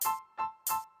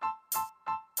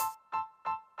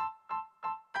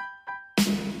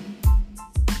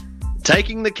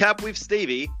Taking the cap with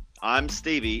Stevie, I'm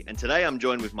Stevie, and today I'm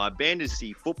joined with my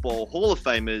Fantasy Football Hall of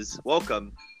Famers.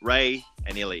 Welcome, Ray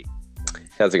and Illy.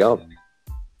 How's it going?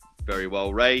 Very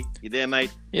well, Ray. You there,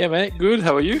 mate? Yeah, mate. Good.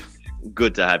 How are you?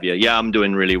 Good to have you. Yeah, I'm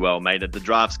doing really well, mate. The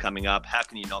draft's coming up. How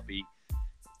can you not be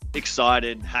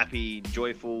excited, happy,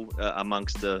 joyful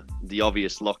amongst the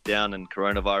obvious lockdown and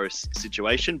coronavirus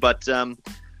situation? But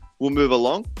we'll move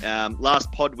along.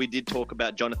 Last pod, we did talk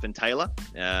about Jonathan Taylor,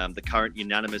 the current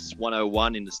unanimous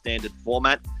 101 in the standard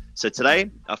format. So today,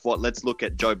 I thought let's look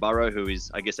at Joe Burrow, who is,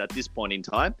 I guess, at this point in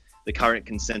time, the current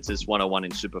consensus 101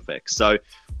 in Superflex. So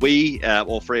we,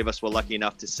 all three of us, were lucky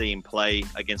enough to see him play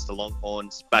against the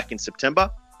Longhorns back in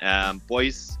September.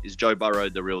 Boys, is Joe Burrow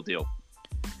the real deal?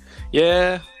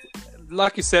 Yeah,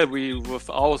 like you said, I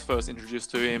was first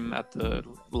introduced to him at the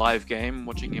live game,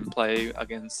 watching him play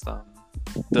against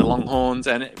the Longhorns.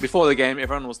 And before the game,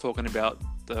 everyone was talking about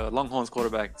the Longhorns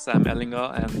quarterback Sam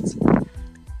Ehlinger,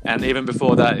 and even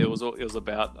before that, it was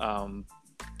about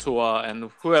Tua and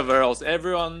whoever else.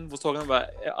 Everyone was talking about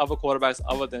other quarterbacks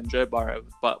other than Joe Burrow.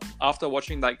 But after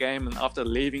watching that game and after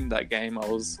leaving that game, I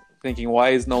was thinking, why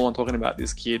is no one talking about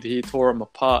this kid? He tore him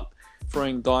apart,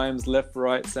 throwing dimes left,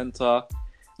 right, center.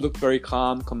 Looked very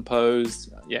calm,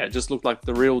 composed. Yeah, just looked like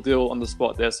the real deal on the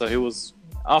spot there. So he was,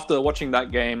 after watching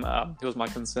that game, he was my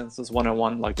consensus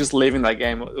 101. Like, just leaving that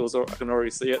game, I can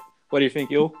already see it. What do you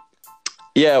think, Il?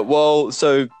 Yeah, well,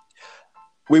 so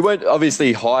we weren't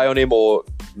obviously high on him, or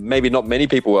maybe not many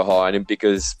people were high on him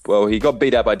because, well, he got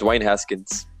beat out by Dwayne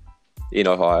Haskins in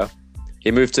Ohio.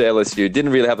 He moved to LSU,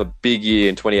 didn't really have a big year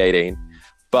in 2018,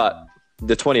 but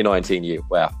the 2019 year,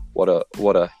 wow, what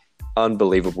a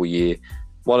unbelievable year.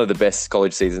 One of the best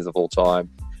college seasons of all time.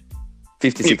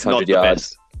 5,600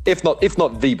 yards. If not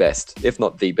the best.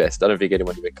 I don't think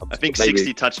anyone even comes. I think maybe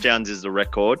 60 touchdowns is the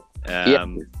record.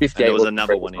 58 there was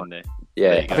another one in there.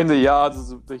 Yeah, I think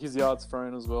his yards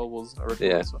thrown as well was a record.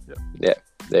 Yeah. So, yeah.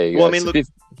 There you go. Well, I mean, look,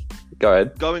 go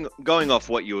ahead. Going off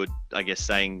what you were, I guess,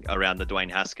 saying around the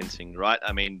Dwayne Haskins thing, right?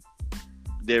 I mean,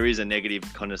 there is a negative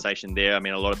connotation there. I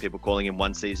mean, a lot of people calling him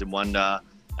one season wonder.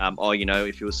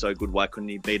 If he was so good, why couldn't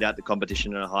he beat out the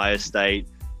competition in Ohio State?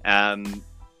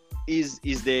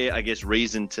 Is there, I guess,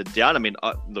 reason to doubt? I mean,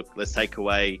 look, let's take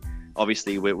away.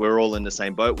 Obviously, we're all in the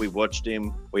same boat. We've watched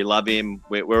him. We love him.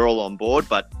 We're all on board.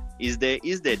 But is there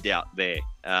doubt there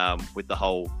with the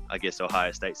whole, I guess,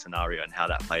 Ohio State scenario and how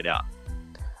that played out?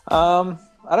 I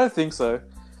don't think so.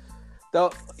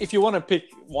 If you want to pick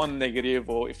one negative,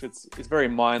 or if it's very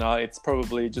minor, it's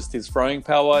probably just his throwing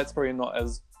power. It's probably not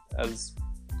as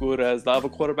good as the other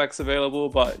quarterbacks available,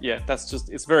 but yeah,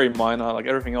 it's very minor. Like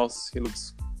everything else, he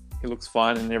looks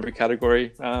fine in every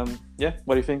category. Yeah,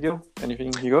 what do you think, Gil?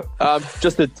 Anything you got?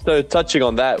 So touching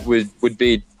on that would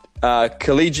be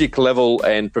collegiate level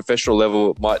and professional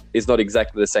level is not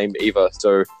exactly the same either.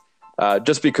 So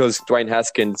just because Dwayne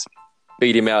Haskins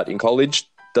beat him out in college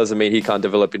doesn't mean he can't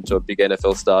develop into a big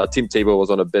NFL star. Tim Tebow was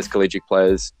one of the best collegiate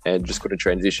players and just couldn't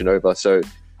transition over. So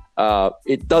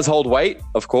it does hold weight,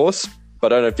 of course,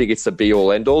 but I don't think it's the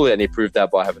be-all, end-all, and he proved that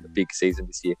by having a big season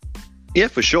this year. Yeah,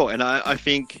 for sure. And I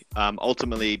think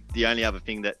ultimately the only other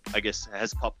thing that I guess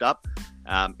has popped up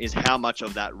is how much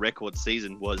of that record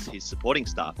season was his supporting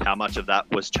staff. How much of that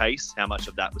was Chase? How much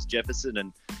of that was Jefferson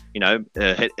and,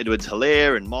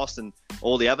 Edwards-Helaire and Moss and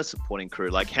all the other supporting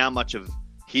crew? Like, how much of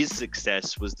his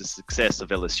success was the success of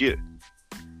LSU?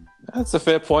 That's a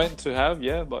fair point to have,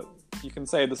 yeah, but you can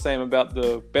say the same about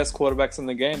the best quarterbacks in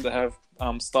the game that have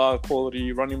star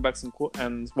quality running backs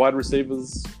and wide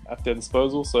receivers at their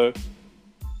disposal. So,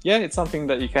 yeah, it's something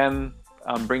that you can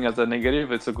bring as a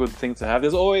negative. It's a good thing to have.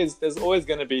 There's always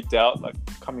going to be doubt, like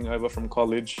coming over from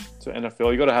college to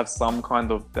NFL. You got to have some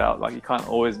kind of doubt. Like you can't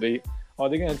always be, they're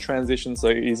going to transition so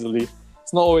easily.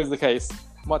 It's not always the case.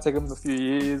 It might take him a few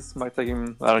years. Might take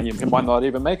him. He might not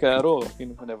even make it at all.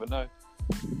 You never know.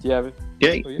 Do you have it?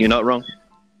 Yeah, you're not wrong.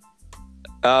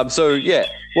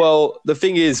 The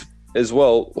thing is, as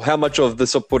well, how much of the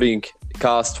supporting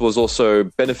cast was also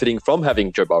benefiting from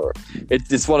having Joe Burrow?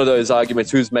 It's one of those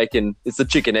arguments. It's the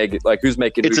chicken egg. Like who's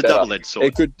making? It's a double-edged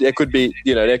sword. It could be.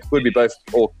 There could be both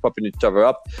all popping each other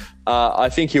up. I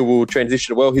think he will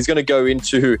transition well. He's going to go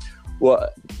into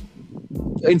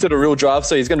the real draft,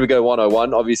 so he's going to go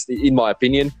 101. Obviously, in my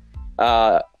opinion,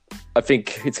 I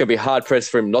think it's going to be hard pressed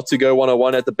for him not to go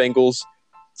 101 at the Bengals.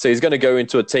 So he's going to go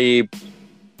into a team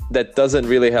that doesn't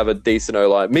really have a decent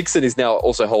O-line. Mixon is now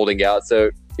also holding out,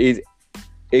 so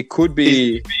it could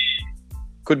be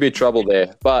trouble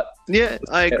there. But yeah,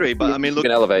 I agree. But I mean, look,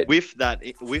 elevate. with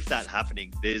that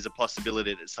happening, there's a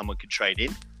possibility that someone could trade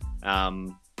in.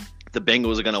 The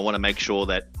Bengals are going to want to make sure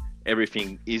that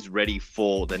everything is ready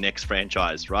for the next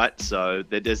franchise, right? So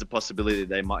there's a possibility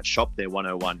they might shop their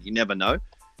 101. You never know.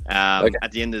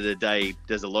 At the end of the day,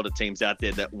 there's a lot of teams out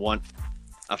there that want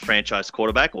a franchise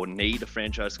quarterback or need a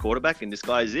franchise quarterback, and this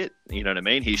guy is it. You know what I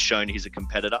mean? He's shown he's a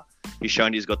competitor. He's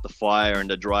shown he's got the fire and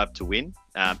the drive to win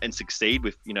and succeed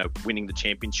with, winning the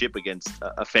championship against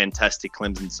a fantastic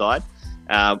Clemson side.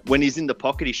 When he's in the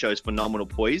pocket, he shows phenomenal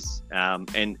poise,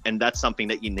 and that's something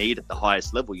that you need at the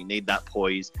highest level. You need that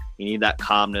poise, you need that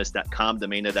calmness, that calm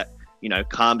demeanor that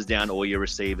calms down all your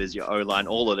receivers, your O-line,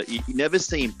 all of it. You never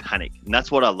see him panic, and that's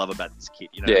what I love about this kid.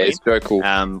 It's very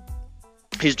cool.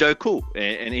 He's Joe Cool,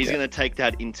 and he's going to take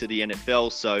that into the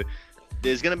NFL. So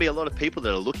there's going to be a lot of people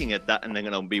that are looking at that, and they're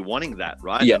going to be wanting that,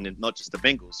 right? Yeah. And not just the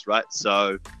Bengals, right?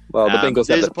 So the Bengals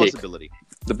there's have the a possibility.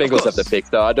 Pick. The Bengals have the pick,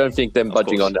 though. I don't think they're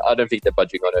budging on it. I don't think they're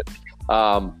budging on it.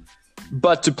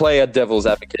 But to play a devil's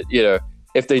advocate,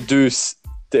 if they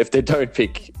don't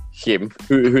pick him,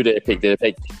 who do they pick? Do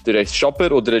they shop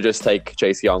it, or do they just take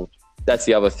Chase Young? That's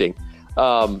the other thing.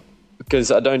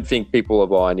 Because I don't think people are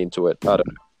buying into it. I don't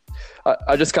know.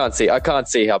 I just can't see. I can't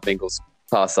see how Bengals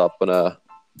pass up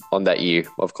on that year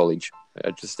of college.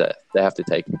 They have to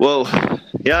take it. Well,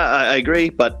 yeah, I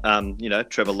agree. But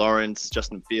Trevor Lawrence,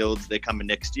 Justin Fields, they're coming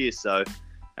next year, so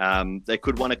they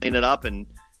could want to clean it up and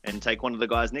take one of the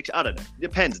guys next. I don't know.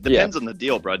 Depends on the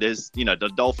deal, bro. There's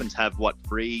the Dolphins have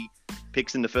 3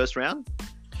 picks in the first round.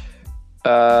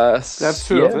 That's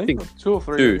 2, I think. 2 or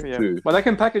 3. Two. But they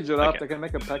can package it up. Okay. They can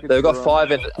make a package. They've got 5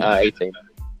 and 18.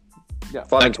 Yeah,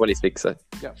 5 and 26. So.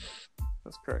 Yeah,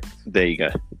 that's correct. There you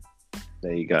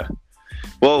go.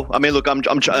 Well, I mean, look, I'm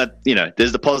trying.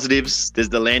 There's the positives. There's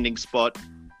the landing spot.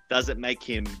 Does it make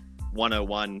him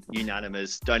 101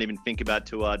 unanimous? Don't even think about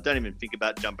Tua. Don't even think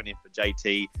about jumping in for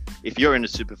JT. If you're in a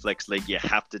super flex league, you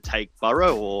have to take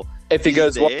Burrow. Or if he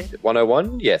goes there,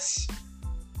 101, yes.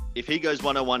 If he goes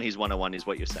 101, he's 101, is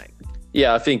what you're saying.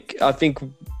 Yeah, I think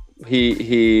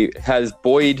he has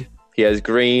Boyd. He has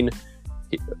Green.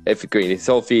 If Green is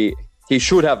healthy, he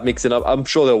should have mixing up. I'm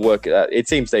sure they'll work it out. They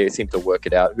seem to work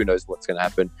it out. Who knows what's going to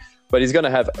happen? But he's going to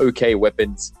have okay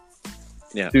weapons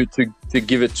to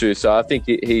give it to. So I think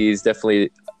he's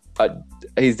definitely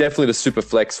the super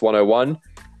flex 101.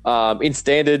 In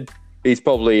standard, he's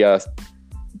probably a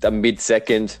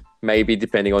mid-second, maybe,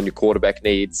 depending on your quarterback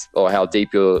needs or how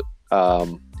deep your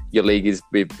league is.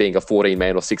 With being a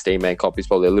 14-man or 16-man comp, he's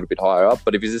probably a little bit higher up.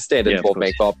 But if he's a standard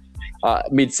 12-man comp,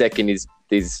 mid-second is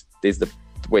the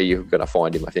where you're going to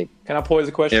find him, I think. Can I pose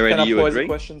a question? Aaron, Can I pose agree? a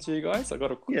question to you guys?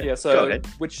 Go So ahead.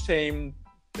 which team,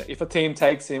 if a team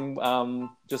takes him,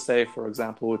 just say, for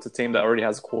example, it's a team that already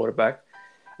has a quarterback,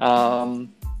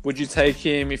 would you take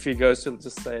him if he goes to,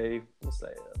 let's say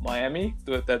Miami?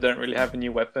 They don't really have any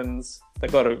weapons. They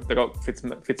got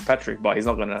Fitzpatrick, but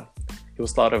he'll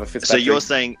start over Fitzpatrick. So you're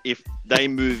saying if they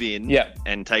move in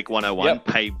and take 101,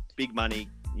 pay big money,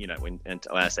 when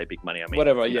I say big money, I mean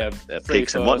whatever,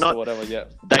 picks and whatnot. Or whatever,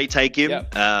 they take him.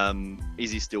 Is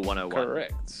he still 101?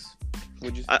 Correct.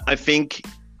 Would you? I think,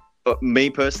 me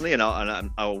personally, and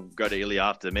I'll go to Ilya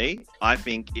after me. I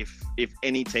think if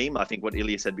any team, I think what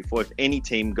Ilya said before, if any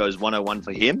team goes 101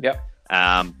 for him,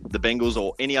 the Bengals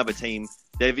or any other team,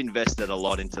 they've invested a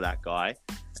lot into that guy.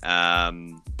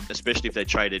 Especially if they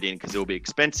trade it in, because it'll be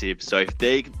expensive. So if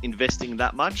they're investing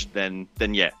that much, then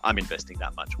yeah, I'm investing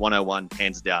that much. 101,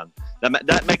 hands down.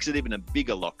 That makes it even a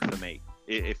bigger lock for me.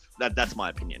 If that's my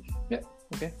opinion. Yeah.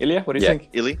 Okay. Ilya, what do you think?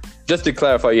 Ilya? Just to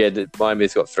clarify,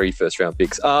 Miami's got 3 first-round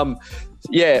picks. I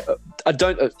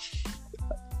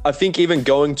think even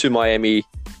going to Miami,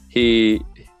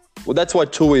 that's why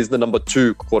Tua is the number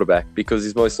 2 quarterback, because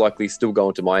he's most likely still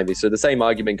going to Miami. So the same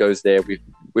argument goes there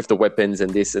with the weapons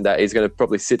and this and that. He's going to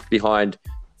probably sit behind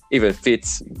even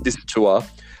Fitz, this Tua.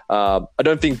 I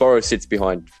don't think Burrow sits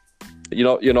behind.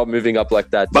 You're not moving up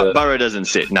like that. But Burrow doesn't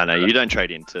sit. No, you don't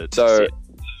trade in to sit.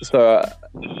 So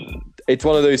it's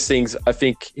one of those things. I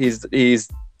think he's the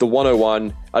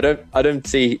 101. I can't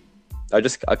see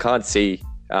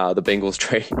the Bengals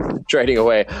trading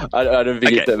away. I don't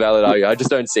think it's a valid argument. I just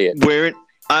don't see it.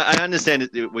 I understand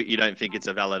that you don't think it's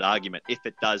a valid argument. If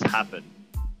it does happen,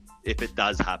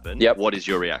 what is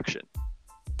your reaction?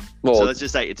 Well, so let's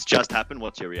just say it's just happened.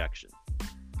 What's your reaction?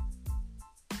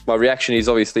 My reaction is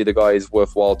obviously the guy is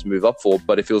worthwhile to move up for,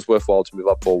 but if it was worthwhile to move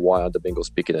up for, why aren't the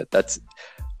Bengals picking it?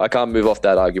 I can't move off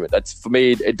that argument. That's for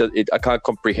me. I can't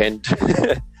comprehend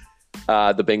the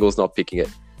Bengals not picking it.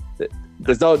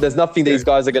 There's nothing these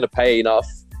guys are going to pay enough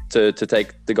to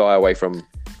take the guy away from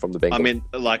the Bengals. I mean,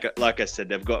 like I said,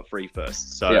 they've got 3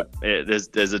 firsts, so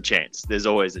there's a chance. There's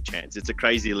always a chance. It's a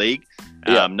crazy league.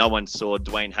 No one saw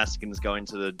Dwayne Haskins go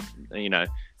into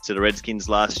to the Redskins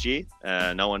last year.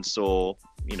 No one saw,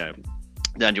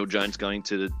 Daniel Jones going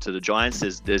to the Giants.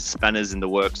 There's spanners in the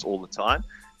works all the time.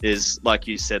 There's, like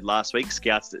you said last week,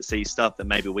 scouts that see stuff that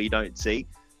maybe we don't see.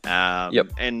 And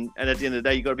at the end of the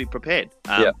day, you got to be prepared.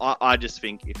 I just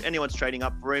think if anyone's trading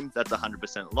up for him, that's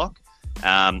 100% lock.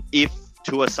 If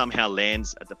Tua somehow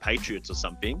lands at the Patriots or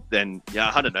something, then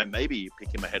I don't know, maybe you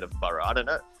pick him ahead of Burrow. I don't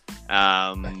know.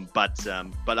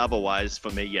 But otherwise, for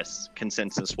me, yes,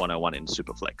 consensus 101 in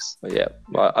Superflex. Yeah,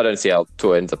 well, I don't see how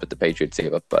Tua ends up at the Patriots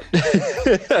either, but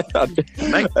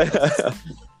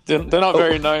they're not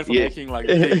very known for making like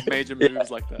big major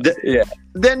moves like that.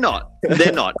 They're not.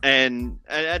 And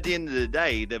at the end of the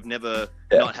day, they've never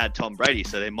not had Tom Brady,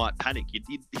 so they might panic.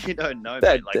 You don't know,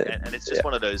 mate. And it's just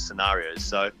one of those scenarios.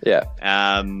 So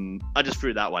I just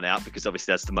threw that one out because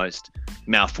obviously that's the most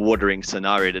mouth-watering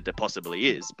scenario that there possibly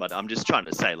is. But I'm just trying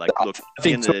to say, look, at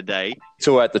the end of the day,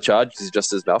 Tua at the Chargers is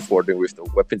just as mouth-watering with the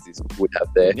weapons he would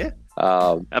have there. Yeah,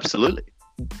 absolutely.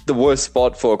 The worst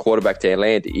spot for a quarterback to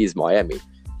land is Miami.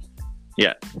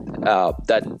 Yeah,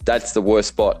 that's the worst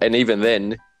spot, and even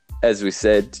then, as we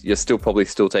said, you're probably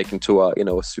still taking Tua,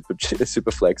 a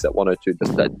super flex at 102.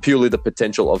 Just that purely the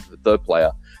potential of the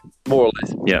player, more or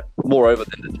less. Yeah, moreover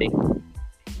than the team.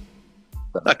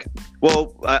 Okay.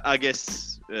 Well, I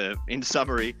guess in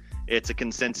summary, it's a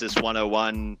consensus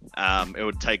 101. It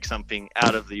would take something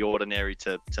out of the ordinary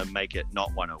to make it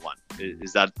not 101.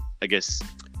 Is that, I guess,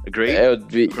 agreed? It would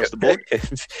be across the board.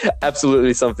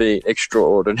 Absolutely something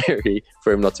extraordinary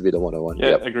for him not to be the 101.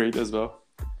 Yeah, agreed as well.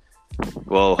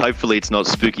 Well, hopefully it's not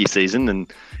spooky season,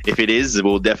 and if it is,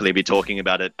 we'll definitely be talking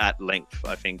about it at length.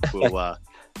 I think we'll.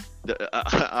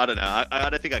 I don't know. I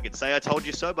don't think I could say I told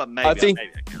you so, but maybe I can.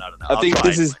 I don't know.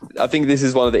 I think this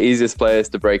is one of the easiest players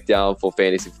to break down for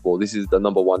fantasy football. This is the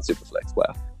number one Superflex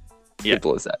player.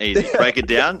 Simple as that. Easy. Break it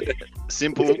down.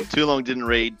 Simple. Too long didn't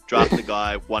read. Draft the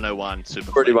guy. 101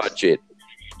 Superflex. Pretty much it.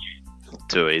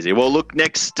 Too easy. Well, look,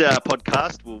 next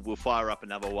podcast we'll fire up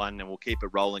another one and we'll keep it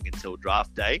rolling until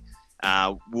draft day.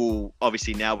 We'll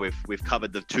obviously now we've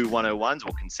covered the two 101s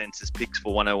or consensus picks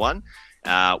for 101.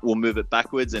 We'll move it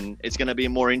backwards, and it's going to be a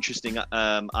more interesting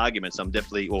argument. So I'm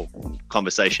definitely, or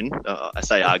conversation. I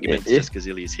say arguments just because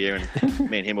Illy's here, and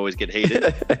me and him always get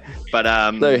heated. But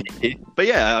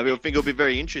yeah, I think it'll be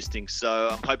very interesting. So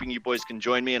I'm hoping you boys can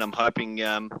join me, and I'm hoping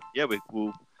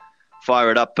we'll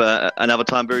fire it up another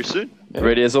time very soon. Yeah.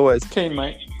 Ready as always. Keen,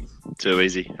 mate. Too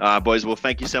easy. Boys, well,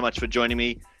 thank you so much for joining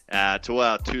me. To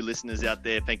our two listeners out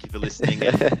there, thank you for listening,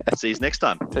 and see you next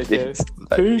time. Take care.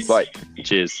 Peace. Bye.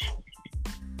 Cheers.